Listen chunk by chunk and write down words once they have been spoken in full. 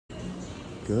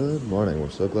Good morning. We're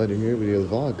so glad you're here. Video the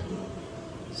vlog.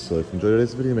 So if you enjoyed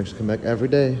today's video, make sure to come back every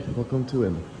day. Welcome to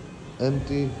an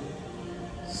empty,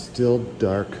 still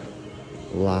dark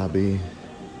lobby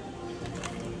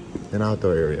and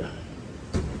outdoor area.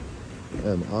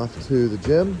 I'm off to the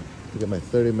gym to get my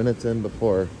 30 minutes in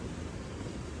before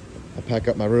I pack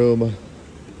up my room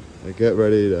and get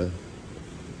ready to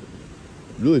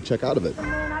really check out of it.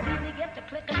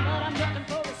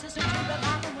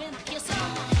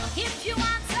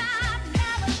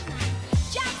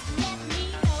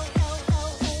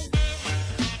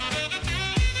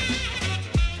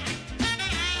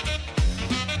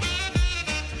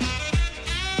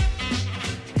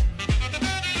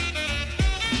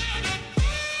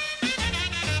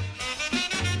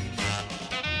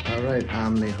 Alright,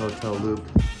 Omni Hotel Loop.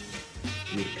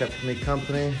 You've kept me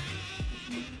company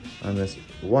on this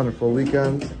wonderful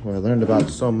weekend where I learned about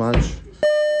so much.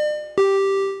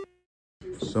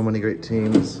 So many great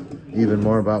teams, even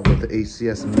more about what the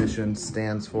ACS mission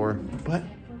stands for. But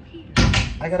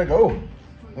I gotta go.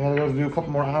 I gotta go do a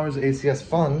couple more hours of ACS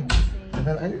fun, and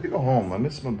then I need to go home. I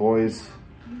miss my boys.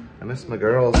 I miss my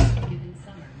girls.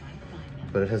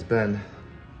 But it has been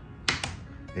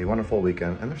a wonderful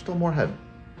weekend, and there's still more ahead.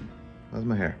 How's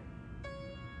my hair?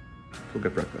 Go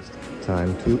get breakfast.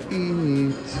 Time to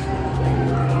eat.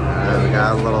 And we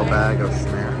got a little bag of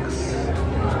snacks.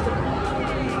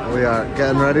 We are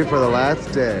getting ready for the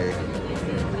last day.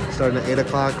 Starting at 8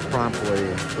 o'clock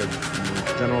promptly for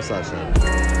general session.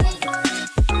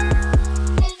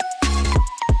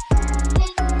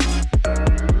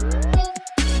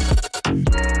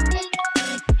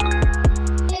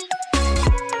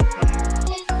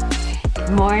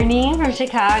 Morning from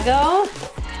Chicago.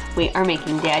 We are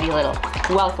making Daddy a little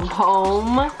welcome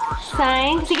home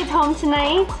sign because he gets home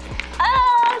tonight.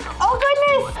 Oh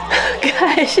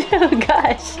goodness! Oh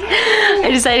gosh. I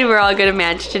decided we're all gonna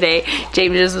match today.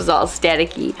 James just was all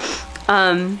staticky.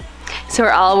 So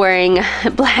we're all wearing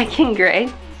black and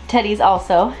gray. Teddy's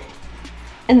also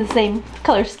in the same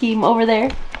color scheme over there.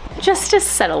 Just a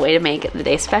subtle way to make the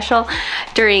day special.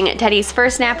 During Teddy's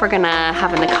first nap, we're gonna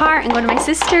hop in the car and go to my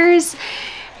sister's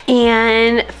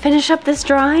and finish up this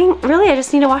drawing. Really, I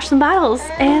just need to wash some bottles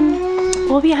and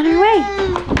we'll be on our way.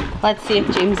 Let's see if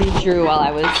Jamesy drew while I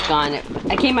was gone.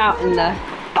 I came out in the,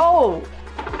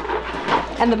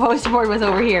 and the poster board was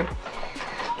over here.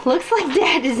 Looks like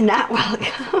Dad is not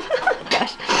welcome.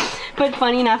 Gosh. But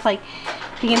funny enough, like,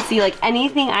 you can see like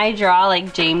anything I draw,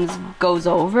 like James goes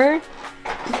over.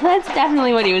 So that's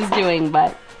definitely what he was doing,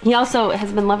 but he also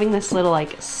has been loving this little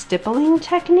like stippling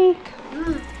technique.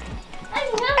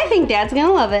 I think Dad's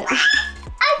gonna love it.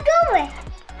 I'm going.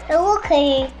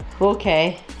 Okay.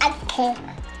 Okay. Okay.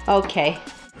 Okay.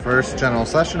 First general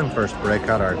session and first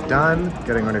breakout are done.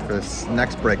 Getting ready for this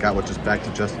next breakout, which is back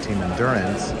to just team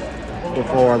endurance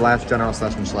before last general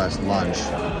session / lunch.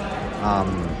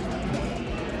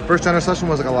 First general session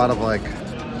was like a lot of like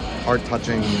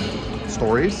heart-touching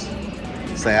stories,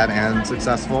 sad and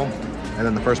successful. And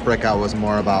then the first breakout was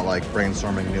more about like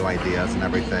brainstorming new ideas and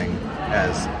everything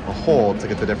as a whole to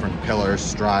get the different pillars,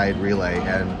 stride, relay,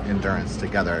 and endurance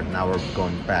together. Now we're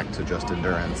going back to just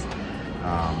endurance.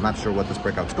 I'm not sure what this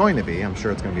breakout's going to be. I'm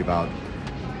sure it's going to be about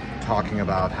talking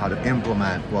about how to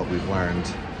implement what we've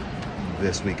learned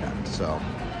this weekend. So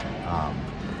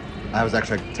I was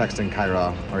actually texting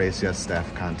Kyra, our ACS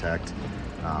staff contact,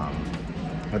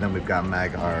 and then we've got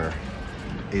Meg, our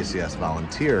ACS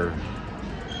volunteer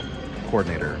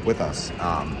coordinator, with us.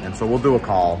 And so we'll do a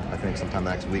call, I think sometime the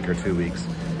next week or 2 weeks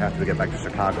after we get back to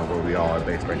Chicago, where we all are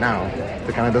based right now,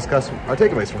 to kind of discuss our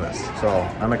takeaways from this. So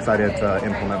I'm excited to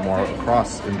implement more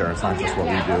across endurance, not just what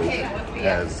we do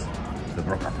as the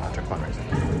Brookhart Project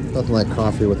fundraising. Nothing like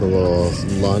coffee with a little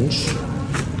lunch.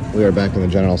 We are back in the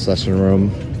general session room,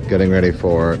 getting ready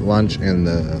for lunch and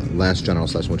the last general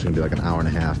session, which is gonna be like an hour and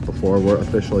a half before we're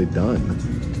officially done.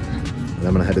 And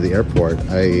I'm gonna head to the airport.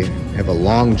 I have a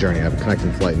long journey. I have a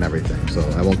connecting flight and everything, so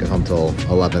I won't get home till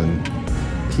 11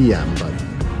 p.m. But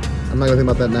I'm not gonna think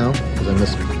about that now because I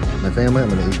miss my family. I'm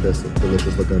gonna eat this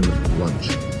delicious looking lunch.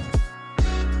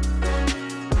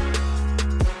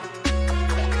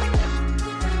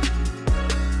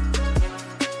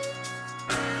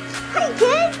 Hi,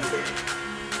 kids.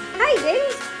 Hi,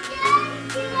 James.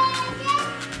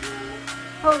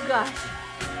 Oh gosh.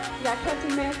 You got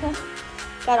Captain America.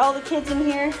 Got all the kids in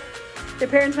here. Their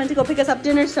parents went to go pick us up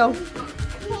dinner, so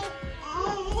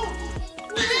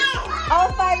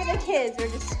all 5 of the kids are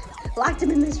just locked them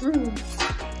in this room.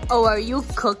 Oh, are you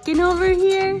cooking over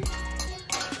here?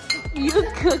 You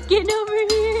cooking over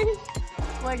here?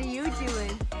 What are you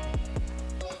doing?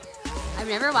 I've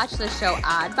never watched the show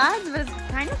Odd Bods, but it's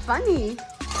kind of funny.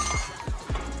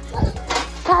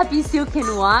 Poppy Sue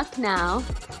can walk now.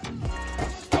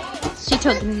 She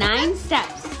took 9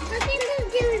 steps. I can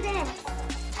do this.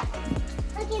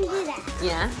 I can do that.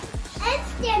 Yeah. And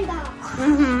stand up.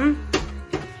 Mm-hmm.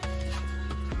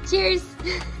 Cheers.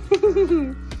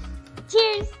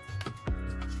 Cheers.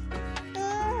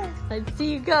 Let's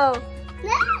see you go.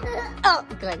 Oh,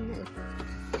 goodness.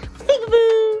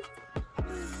 Peekaboo.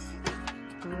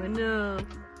 Oh, no.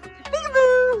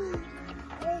 Peekaboo.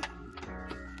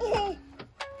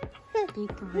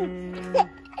 Peekaboo.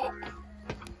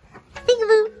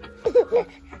 Peekaboo.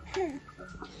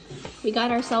 We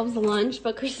got ourselves lunch,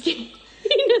 but Christina's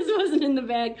wasn't in the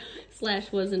bag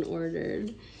 / wasn't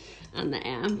ordered on the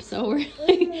app, so we're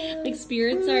like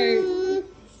spirits are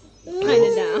kind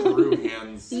of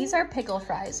down. These are pickle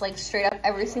fries, like straight up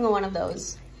every single one of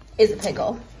those is a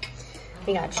pickle.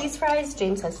 We got cheese fries,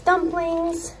 James has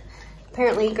dumplings.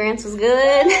 Apparently Grant's was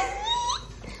good.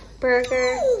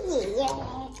 Burger.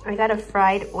 I got a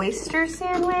fried oyster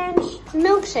sandwich.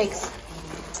 Milkshakes.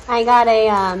 I got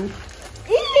a,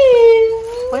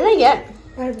 what did I get?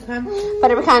 Butter pecan.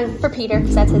 Butter pecan for Peter,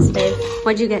 because that's his fave.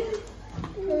 What'd you get?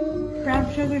 Brown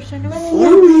sugar cinnamon.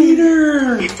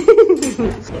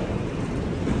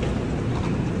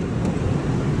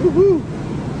 Woohoo!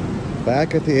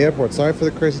 Back at the airport. Sorry for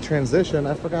the crazy transition.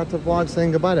 I forgot to vlog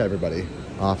saying goodbye to everybody.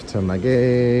 Off to my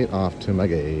gate, off to my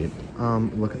gate.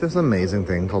 Look at this amazing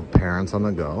thing called Parents on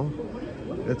the Go.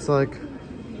 It's like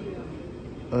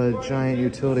a giant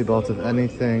utility belt of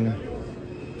anything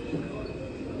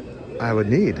I would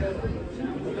need.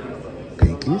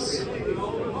 Pinkies,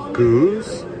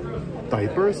 goos,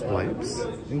 diapers, wipes.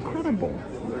 Incredible.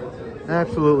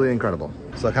 Absolutely incredible.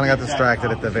 So I kind of got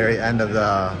distracted at the very end of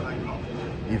the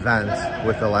event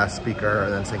with the last speaker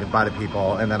and then say goodbye to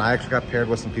people. And then I actually got paired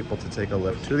with some people to take a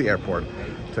lift to the airport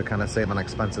to kind of save on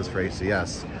expenses for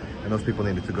ACS. And those people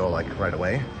needed to go like right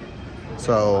away.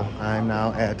 So I'm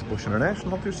now at Bush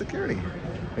International through security.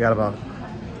 I got about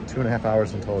 2.5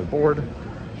 hours until we're board.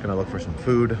 Gonna look for some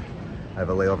food. I have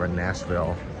a layover in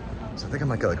Nashville. So I think I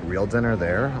might get like real dinner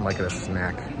there. I might get a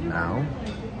snack now.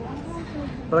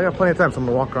 But I got plenty of time, so I'm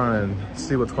gonna walk around and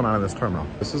see what's going on in this terminal.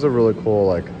 This is a really cool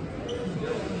like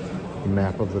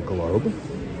map of the globe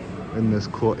in this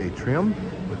cool atrium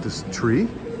with this tree.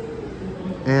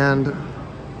 And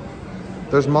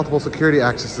there's multiple security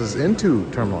accesses into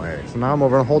Terminal A. So now I'm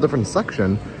over in a whole different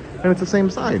section and it's the same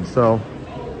side. So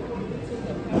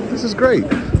this is great.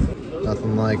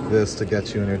 Nothing like this to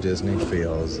get you in your Disney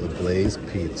feels. A Blaze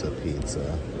Pizza.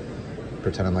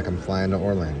 Pretending like I'm flying to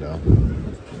Orlando.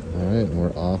 All right,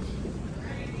 we're off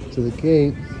to the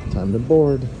gate. Time to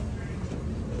board.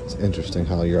 It's interesting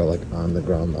how you're like on the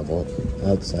ground level,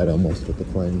 outside almost with the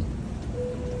plane.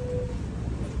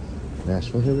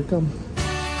 Nashville, here we come.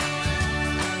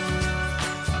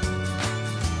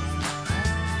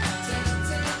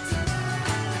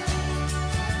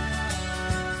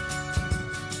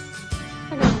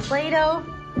 I got Play-Doh.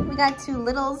 We got 2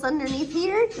 littles underneath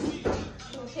here.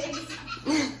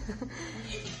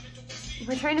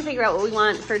 We're trying to figure out what we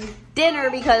want for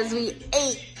dinner because we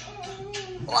ate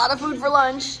a lot of food for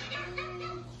lunch.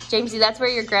 Jamesy, that's where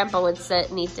your grandpa would sit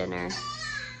and eat dinner.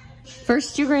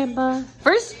 First your grandpa,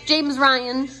 first James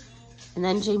Ryan, and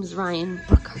then James Ryan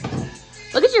Brookhart.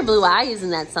 Look at your blue eyes in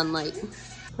that sunlight.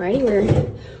 Alrighty,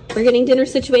 we're getting dinner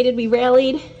situated. We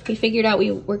rallied. We figured out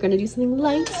we were gonna do something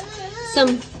light.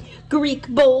 Some Greek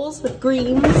bowls with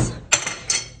greens.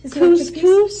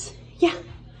 Couscous. Yeah.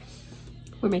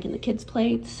 We're making the kids'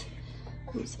 plates.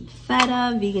 Some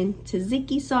feta, vegan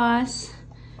tzatziki sauce.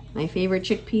 My favorite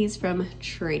chickpeas from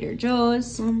Trader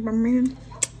Joe's.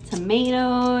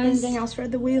 Tomatoes. Anything else for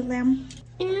the wheel lamb?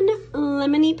 And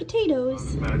lemony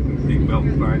potatoes. Fasten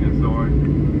seatbelt sign is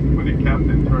on. When the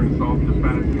captain turns off the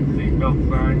fasten seatbelt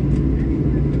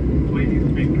sign, please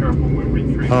be careful when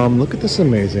retrieving. Look at this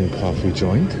amazing coffee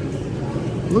joint.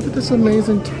 Look at this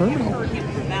amazing terminal.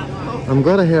 I'm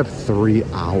glad I have 3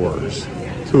 hours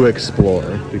to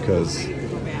explore because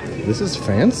this is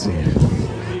fancy.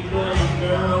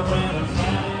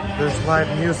 There's live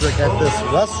music at this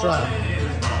restaurant.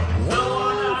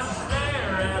 What?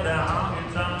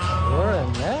 We're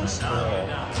in Nashville.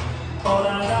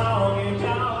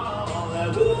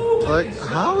 Like,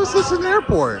 how is this an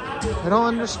airport? I don't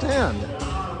understand.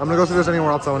 I'm gonna go see if there's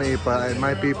anywhere else I want to eat, but it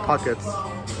might be Puckett's.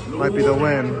 It might be the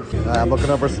win. I'm looking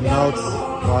over some notes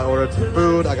while I ordered some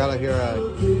food. I got it here at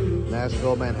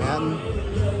Nashville, Manhattan.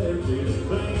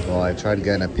 Well, I tried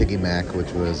getting a Piggy Mac,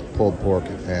 which was pulled pork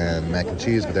and mac and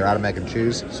cheese, but they're out of mac and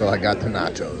cheese, so I got the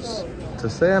nachos. To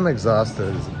say I'm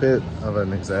exhausted is a bit of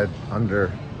an the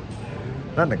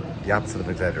opposite of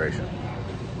exaggeration.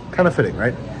 Kind of fitting,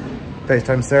 right?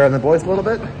 FaceTime Sarah and the boys a little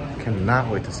bit. Cannot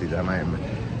wait to see them. I am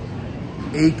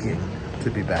aching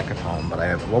to be back at home, but I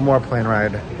have one more plane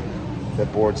ride that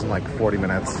boards in like 40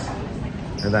 minutes,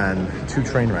 and then 2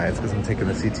 train rides because I'm taking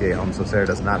the CTA home, so Sarah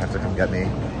does not have to come get me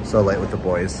so late with the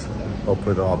boys.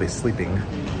 Hopefully they'll all be sleeping.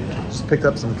 Just picked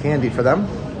up some candy for them,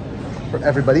 for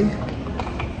everybody.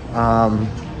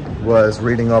 Was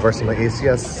reading over some of the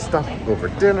ACS stuff over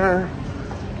dinner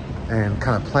and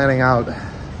kind of planning out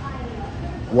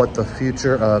what the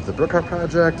future of the Brookhart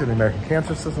Project and the American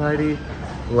Cancer Society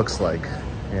looks like,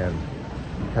 and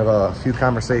have a few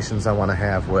conversations I want to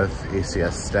have with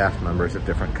ACS staff members of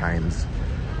different kinds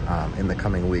in the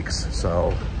coming weeks.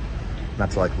 So not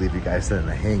to like leave you guys in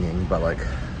the hanging, but like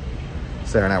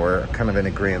Sarah and I were kind of in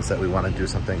agreement that we want to do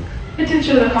something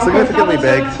significantly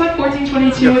big. We're going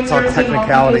to talk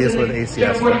technicalities with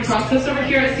ACS first. I'm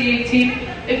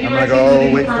going to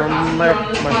go wait for my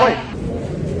flight.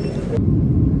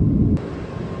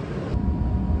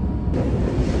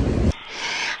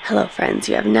 Hello friends,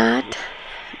 you have not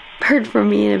heard from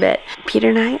me in a bit. Peter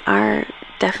and I are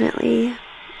definitely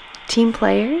team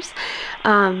players,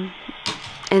 and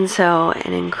so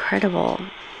an incredible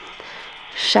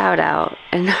shout out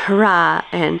and hurrah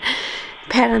and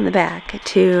pat on the back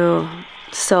to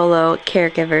solo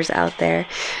caregivers out there.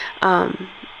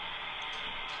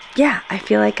 Yeah, I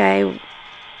feel like I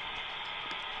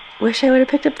wish I would have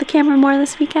picked up the camera more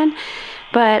this weekend,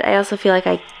 but I also feel like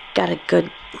I got a good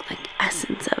like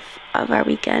essence of our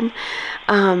weekend.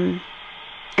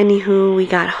 Anywho, we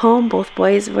got home, both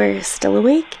boys were still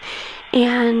awake,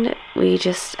 and I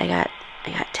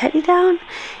got Teddy down,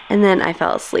 and then I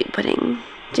fell asleep putting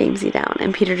Jamesy down,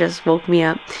 and Peter just woke me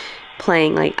up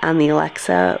playing like on the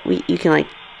Alexa. You can like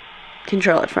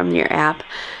control it from your app,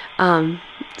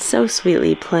 so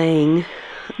sweetly playing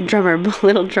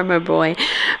Little Drummer Boy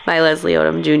by Leslie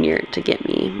Odom Jr. to get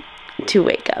me to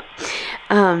wake up.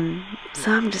 So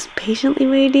I'm just patiently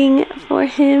waiting for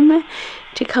him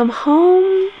to come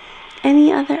home.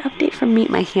 Any other update from me?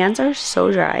 My hands are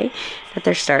so dry that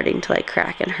they're starting to like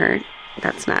crack and hurt.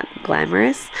 That's not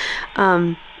glamorous.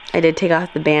 I did take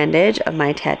off the bandage of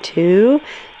my tattoo.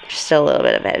 There's still a little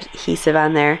bit of adhesive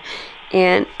on there,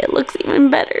 and it looks even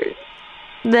better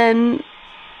than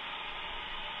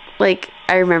like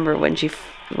I remember when she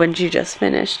just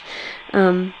finished.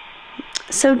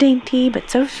 So dainty, but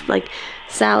so like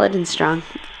solid and strong.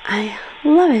 I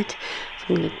love it. So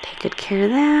I'm gonna take good care of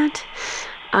that.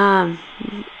 And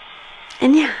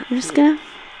yeah, I'm just gonna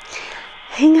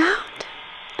hang out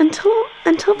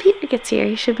until Peter gets here.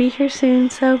 He should be here soon,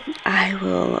 so I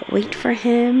will wait for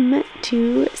him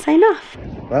to sign off.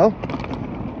 Well,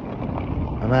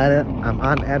 I'm at it. I'm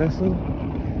on Addison.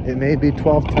 It may be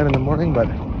 12:10 in the morning, but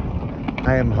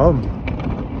I am home.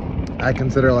 I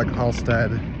consider like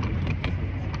Halstead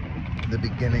the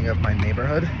beginning of my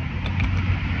neighborhood,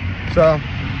 so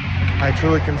I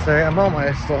truly can say I'm home.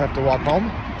 I still have to walk home.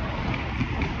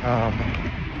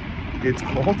 It's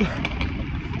cold.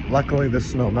 Luckily the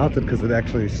snow melted because it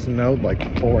actually snowed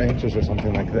like 4 inches or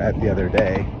something like that the other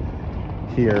day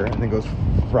here. I think it was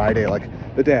Friday, like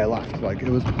the day I left. Like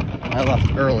I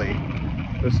left early.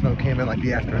 The snow came in like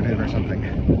the afternoon or something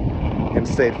and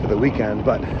stayed for the weekend,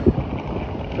 but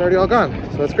it's already all gone,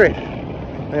 so that's great.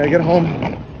 I gotta get home.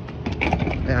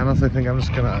 I honestly think I'm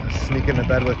just gonna sneak into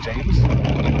bed with James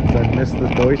because I miss the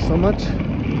Deutsch so much,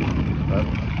 but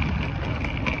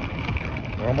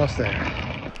we're almost there.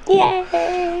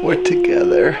 Yay! We're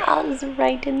together. All's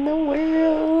right in the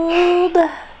world.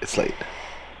 It's late.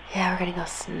 Yeah, we're gonna go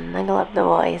snuggle up the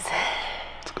boys.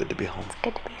 It's good to be home. It's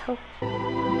good to be home.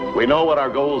 We know what our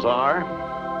goals are.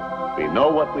 We know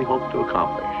what we hope to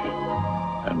accomplish.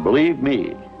 And believe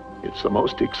me, it's the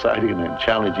most exciting and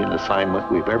challenging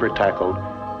assignment we've ever tackled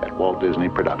at Walt Disney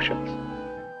Productions.